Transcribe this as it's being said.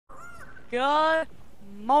Good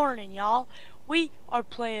morning, y'all. We are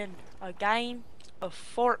playing a game of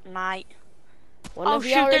Fortnite. One Oh of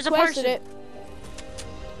y'all shoot, there's a requested person. it.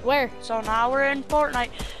 Where? So now we're in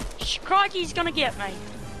Fortnite. Crocky's gonna get me.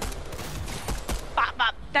 Bop,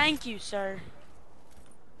 bop. Thank you, sir.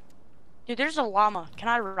 Dude, there's a llama. Can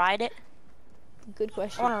I ride it? Good I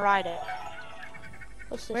question. wanna ride it.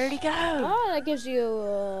 What's this? Where'd he go? Oh, that gives you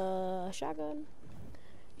a shotgun.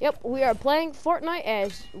 Yep, we are playing Fortnite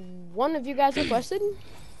as one of you guys requested.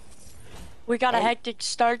 We got a hectic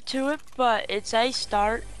start to it, but it's a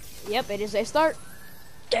start. Yep, it is a start.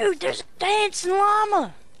 Dude, there's a dancing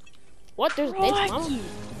llama. What? There's a dance mama?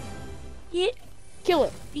 Yeah. Kill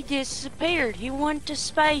it. He disappeared. He went to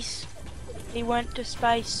space. He went to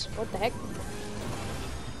space. What the heck?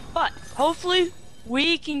 But hopefully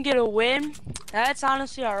we can get a win. That's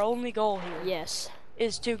honestly our only goal here. Yes.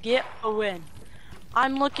 Is to get a win.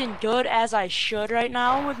 I'm looking good as I should right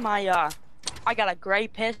now with my I got a gray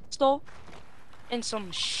pistol and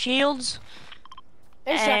some shields.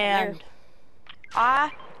 And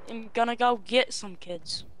I am gonna go get some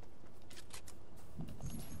kids.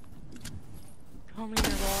 Come here,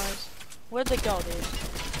 boys. Where'd they go, dude?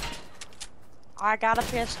 I got a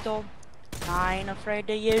pistol. I ain't afraid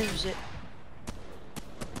to use it.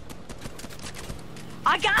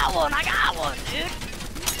 I got one, dude.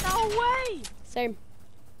 No way. Same.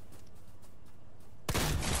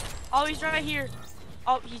 Oh, he's right here.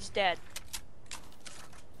 Oh, he's dead.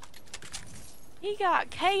 He got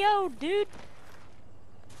KO'd, dude.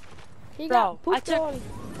 He got Bro, pooped on.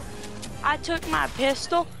 I took my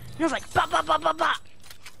pistol and I was like, bop, bop, bop, bop, bop,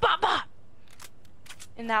 bop, bop.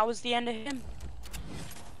 And that was the end of him.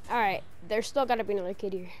 Alright, there's still gotta be another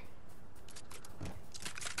kid here.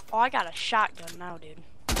 Oh, I got a shotgun now, dude.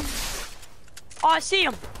 Oh, I see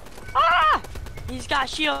him. Ah! He's got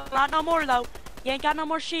shield. Not no more, though. He ain't got no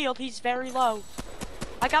more shield. He's very low.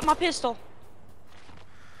 I got my pistol.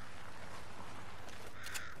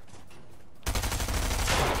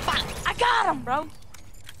 I got him, bro.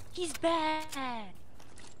 He's bad.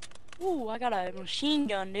 Ooh, I got a machine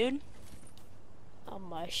gun, dude. A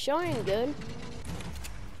machine gun?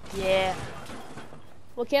 Yeah.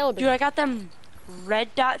 What caliber? Dude, I got them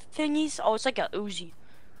red dot thingies. Oh, it's like a Uzi.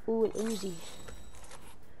 Ooh, an Uzi.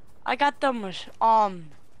 I got them,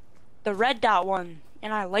 the red dot one,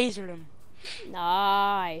 and I lasered him.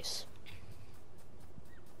 Nice.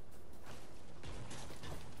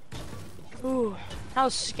 Ooh, that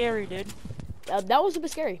was scary, dude. That was a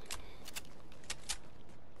bit scary.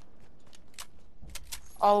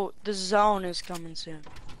 Oh, the zone is coming soon.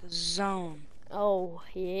 The zone. Oh,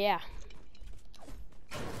 yeah.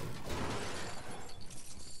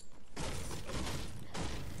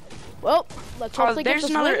 Well, let's hopefully get There's this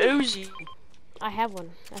another win. Uzi. I have one,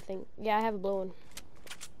 I think. Yeah, I have a blue one.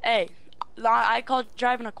 Hey, I call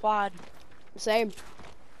driving a quad. Same.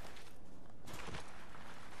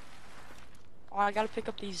 Oh, I gotta pick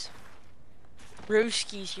up these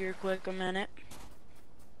brewskis here quick a minute.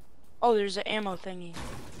 Oh, there's an ammo thingy.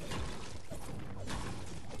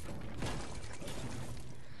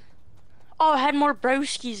 Oh, it had more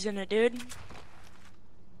brewskis in it, dude.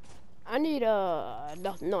 I need no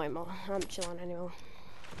ammo. I'm chilling anyway.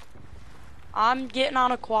 I'm getting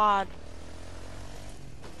on a quad.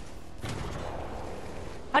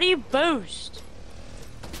 How do you boost?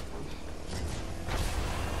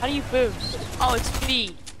 How do you boost? Oh, it's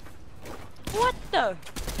B. What the?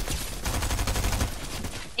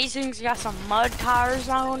 These things got some mud tires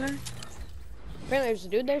on her. Apparently there's a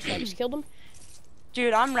dude there, so I just killed him.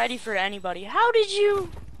 Dude, I'm ready for anybody. How did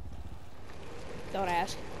you? Don't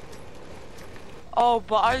ask. Oh,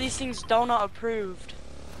 but are these things donut approved?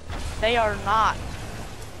 They are not.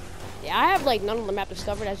 Yeah, I have like none of the map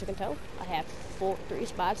discovered, as you can tell. I have 3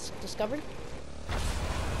 spots discovered.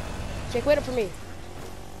 Jake, wait up for me.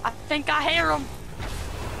 I think I hear him.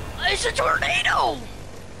 It's a tornado!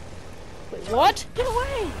 Wait, what? Get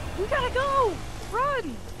away! We gotta go!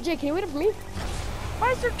 Run! Jake, can you wait up for me?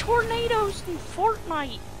 Why is there tornadoes in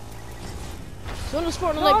Fortnite? So in this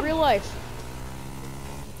Fortnite like real life.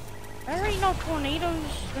 There ain't no tornadoes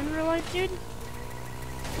in real life, dude.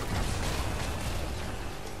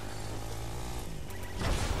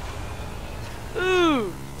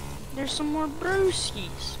 Ooh, there's some more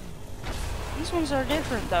brewskis. These ones are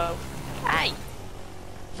different though. Hey,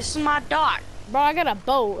 this is my dock. Bro, I got a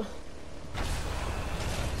boat.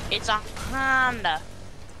 It's a Honda.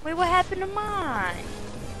 Wait, what happened to mine?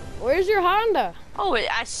 Where's your Honda? Oh,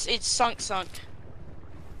 it's sunk.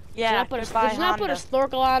 Yeah, Did you not put a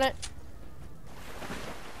snorkel on it?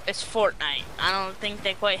 It's Fortnite. I don't think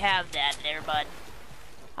they quite have that there, bud.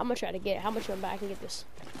 I'm gonna try to get it. How much am I can get this?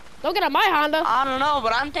 Don't get on my Honda. I don't know,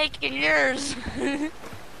 but I'm taking yours.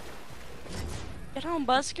 Get on,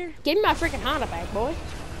 Busker. Give me my freaking Honda back, boy.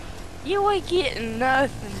 You ain't getting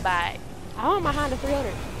nothing back. I want my Honda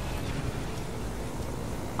 300.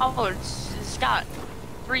 Oh, it's got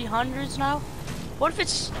 300s now? What if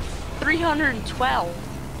it's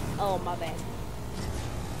 312? Oh, my bad.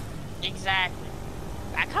 Exactly.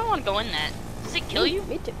 I kind of want to go in that. Does it kill you?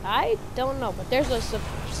 Me too. I don't know, but there's a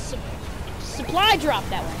supply drop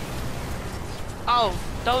that way. Oh,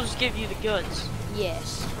 those give you the goods.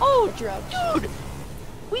 Yes. Oh, drugs. Dude!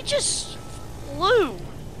 We just flew.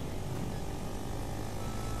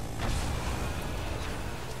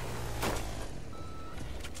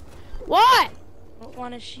 What? What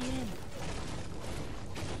one is she in?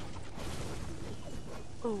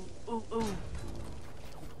 Ooh, ooh, ooh.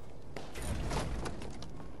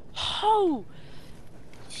 Oh!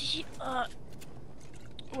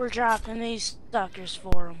 We're dropping these suckers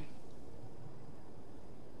for them.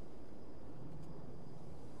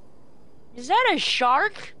 Is that a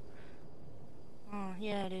shark? Oh,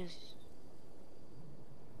 yeah, it is.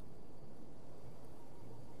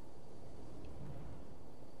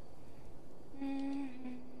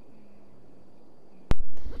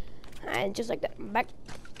 And just like that, I'm back.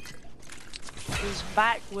 He's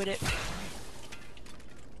back with it.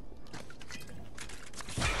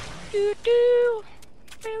 Doo doo,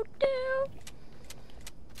 doo doo.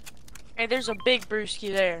 Hey, there's a big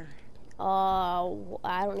brewski there.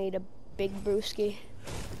 I don't need a big brewski. You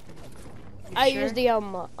I sure? use the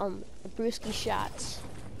brewski shots.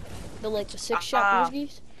 The 6-shot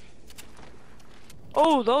brewskis.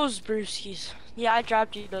 Oh, those brewskis. Yeah, I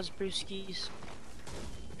dropped you those brewskis.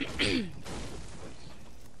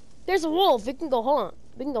 There's a wolf. We can go hunt.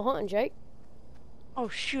 We can go hunting, Jake. Oh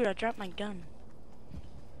shoot, I dropped my gun.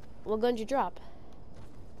 What gun did you drop?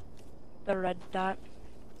 The red dot.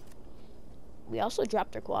 We also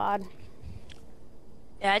dropped our quad.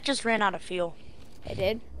 Yeah, it just ran out of fuel. It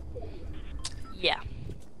did? Yeah.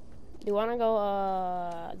 Do you wanna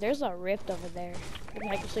go, there's a rift over there.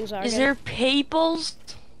 Like those things are Is again. there peoples?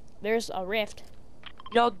 There's a rift.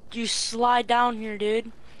 Yo, you slide down here,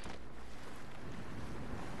 dude.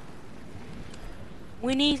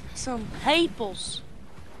 We need some peoples.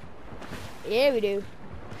 Yeah, we do.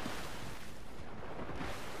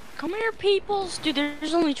 Come here, peoples. Dude,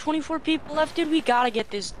 there's only 24 people left, dude. We gotta get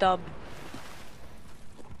this dub.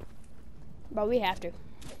 But we have to.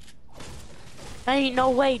 There ain't no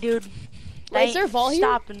way, dude. Wait, is there a vault here?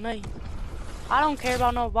 Stopping me. I don't care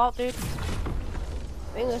about no vault, dude.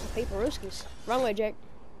 I think there's some paper rooskies. Wrong way, Jake.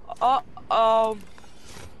 I'm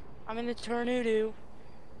in the tornado.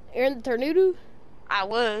 You're in the tornado? I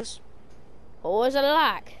was. What was it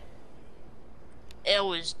like? It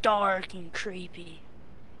was dark and creepy.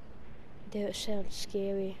 Dude, it sounds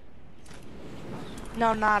scary.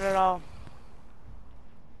 No, not at all.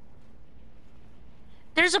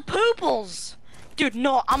 There's a pooples! Dude,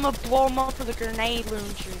 no, I'm gonna blow him up with a grenade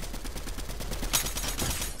launcher.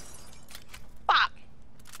 Bop!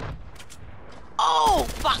 Oh,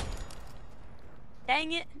 fuck!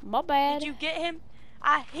 Dang it. My bad. Did you get him?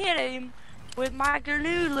 I hit him with my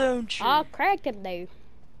grenade launcher. I'll crack him, dude.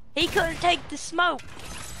 He couldn't take the smoke.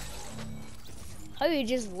 Oh, you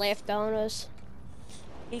just left on us.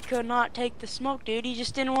 He could not take the smoke, dude. He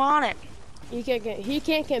just didn't want it. He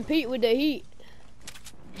can't compete with the heat.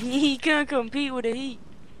 He can't compete with the heat.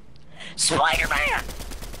 Spider-Man!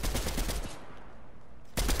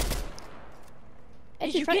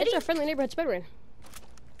 It's our friendly neighborhood Spider-Man.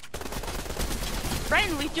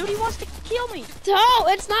 Friendly, dude, he wants to kill me. No,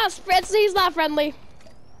 it's not. He's not friendly.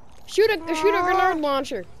 Shoot a grenade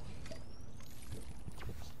launcher.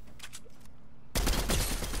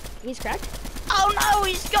 He's cracked. Oh no,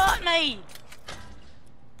 he's got me.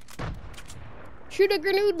 Shoot a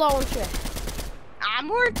grenade launcher. I'm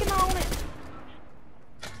working on it.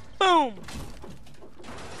 Boom.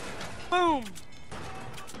 Boom.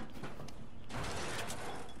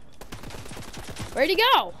 Where'd he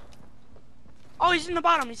go? Oh, he's in the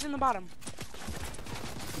bottom. He's in the bottom.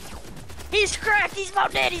 He's cracked. He's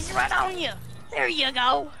about dead. He's right on you. There you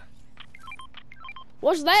go.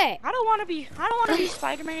 What's that? I don't want to be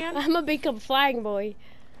Spider-Man. I'm gonna become Flying Boy.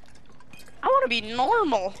 I want to be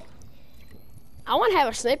normal. I want to have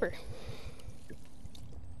a sniper.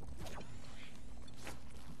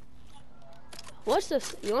 What's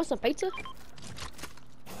this? You want some pizza?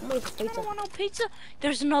 I'm gonna get some I pizza. don't want no pizza.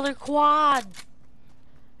 There's another quad.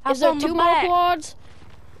 Is there two more quads?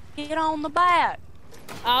 Get on the back.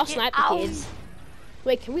 I'll Get snipe the out. kids.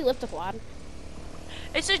 Wait, can we lift the quad?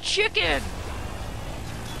 It's a chicken.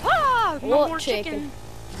 Ah, no What more chicken?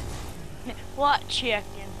 What chicken?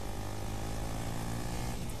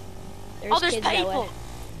 Oh, there's kids that way. people.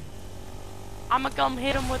 I'm gonna come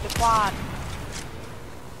hit them with the quad.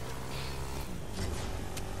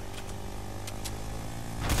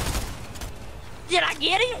 Did I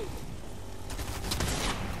get him?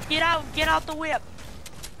 Get out the whip.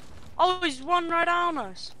 Oh, he's running right on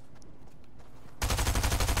us.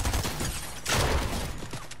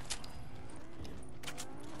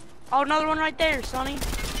 Oh, another one right there, Sonny.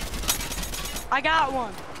 I got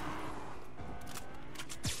one.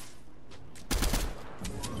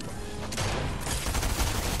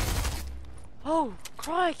 Oh,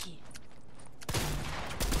 crikey.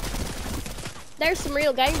 There's some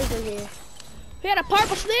real gamers in here. We had a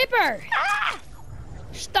purple sniper! Ah!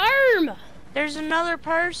 Storm! There's another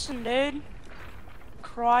person, dude.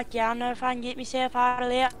 Crikey, I don't know if I can get myself out of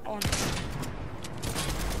that one.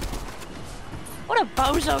 What a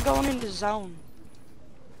bozo going into zone.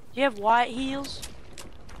 Do you have white heels?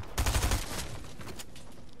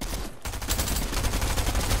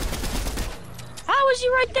 How was he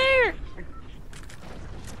right there?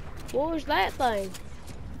 What was that thing?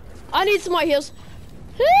 I need some white heels.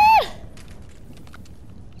 Ah!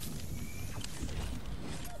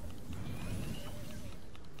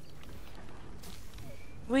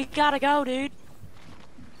 We gotta go, dude.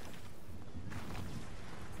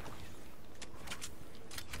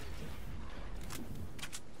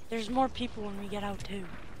 There's more people when we get out too.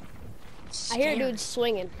 I hear dudes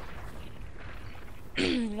swinging.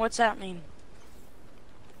 What's that mean?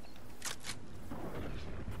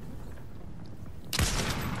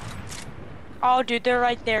 Oh, dude, they're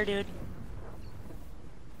right there, dude.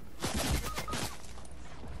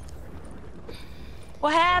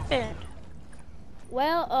 What happened?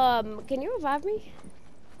 Well, can you revive me?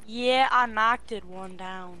 Yeah, I knocked it one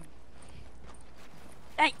down.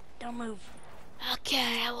 Hey, don't move.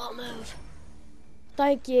 Okay, I won't move.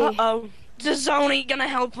 Thank you. Uh-oh. The zone ain't gonna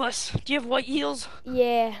help us. Do you have white heels?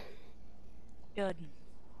 Yeah. Good.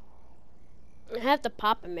 I have to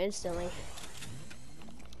pop him instantly.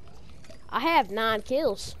 I have 9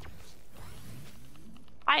 kills.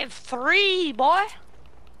 I have 3, boy.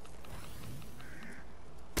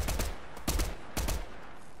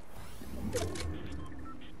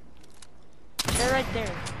 They're right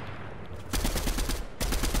there.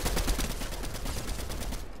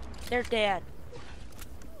 They're dead.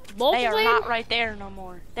 Both They of are them? not right there no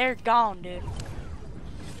more. They're gone, dude.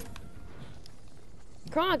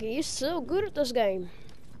 Cronky, you're so good at this game.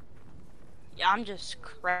 Yeah, I'm just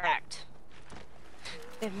cracked.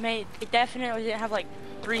 They definitely didn't have like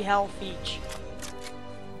 3 health each.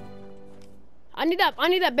 I need that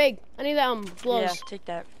big. I need that gloves. Yeah, take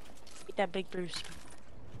that. Get that big boost.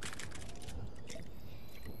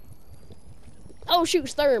 Oh shoot,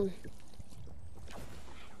 Sturm.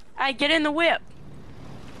 Alright, get in the whip.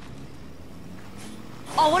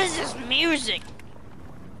 Oh, what is this music?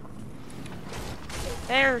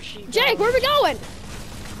 There she goes. Jake, where are we going?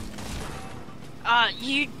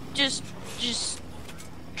 You just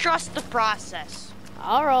trust the process.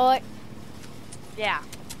 Alright. Yeah.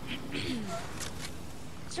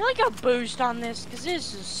 Is there like a boost on this? Cause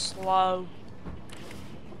this is slow.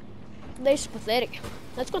 This is pathetic.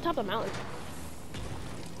 Let's go top of the mountain.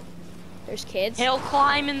 There's kids. Hill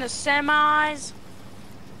climbing the semis.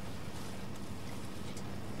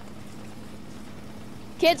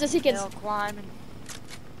 Kids, I see kids. Hill climbing.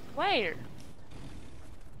 Where?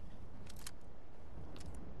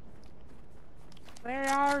 Where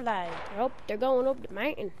are they? Oh, they're going up the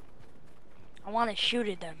mountain. I want to shoot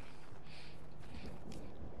at them.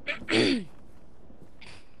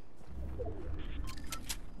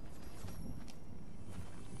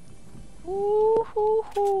 Ooh, hoo,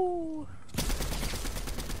 hoo.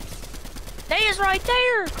 They is right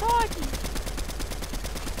there, crikey.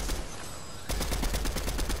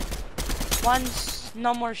 One's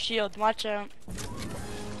no more shield. Watch out.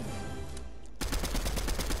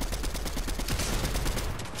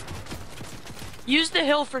 Use the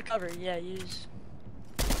hill for cover. Yeah, use.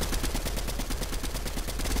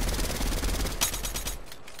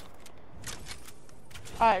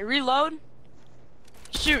 Alright, reload.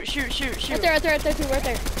 Shoot, shoot, shoot, shoot. Right there, right there, right there, too, right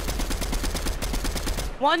there.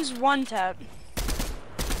 One's one tap.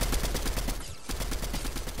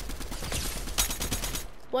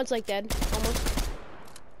 One's like dead, almost.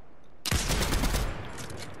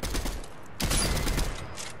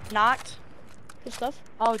 Knocked. Good stuff.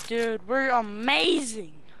 Oh, dude, we're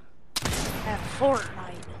amazing at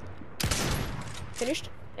Fortnite. Finished?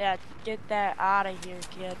 Yeah, get that out of here,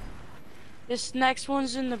 kid. This next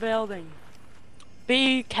one's in the building.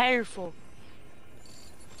 Be careful.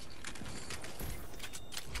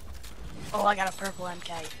 Oh, I got a purple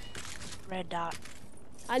MK. Red dot.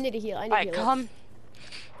 I need to heal. I need Alright, to heal. come.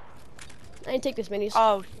 I didn't take this minis.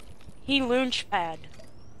 Oh, he launch pad.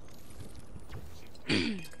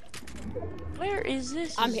 Where is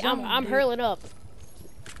this? I'm hurling up.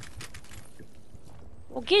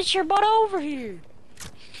 Well, get your butt over here.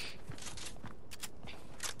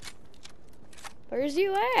 Where's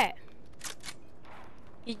you at?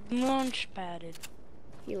 He launch padded.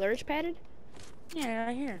 He lurch padded? Yeah,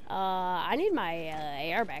 right here. I need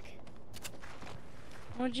my AR back.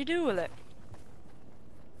 What'd you do with it?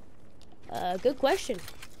 Good question.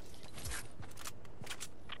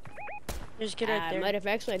 Just get it I there. might have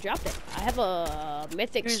accidentally dropped it. I have a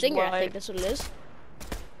mythic Here's stinger. why. I think that's what it is.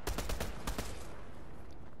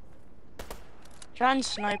 Try and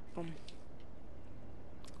snipe him.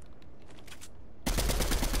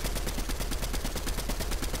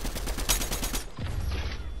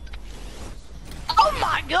 Oh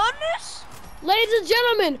my goodness! Ladies and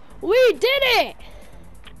gentlemen, we did it!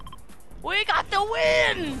 We got the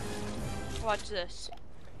win! Watch this.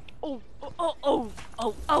 Oh, oh, oh, oh,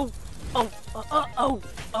 oh, oh, oh, oh, oh,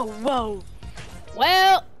 oh, whoa.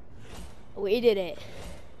 Well, we did it.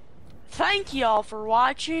 Thank y'all for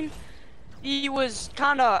watching. He was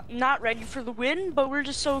kind of not ready for the win, but we're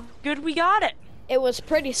just so good we got it. It was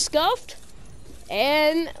pretty scuffed,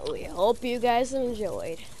 and we hope you guys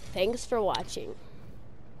enjoyed. Thanks for watching.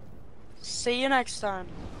 See you next time.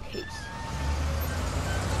 Peace.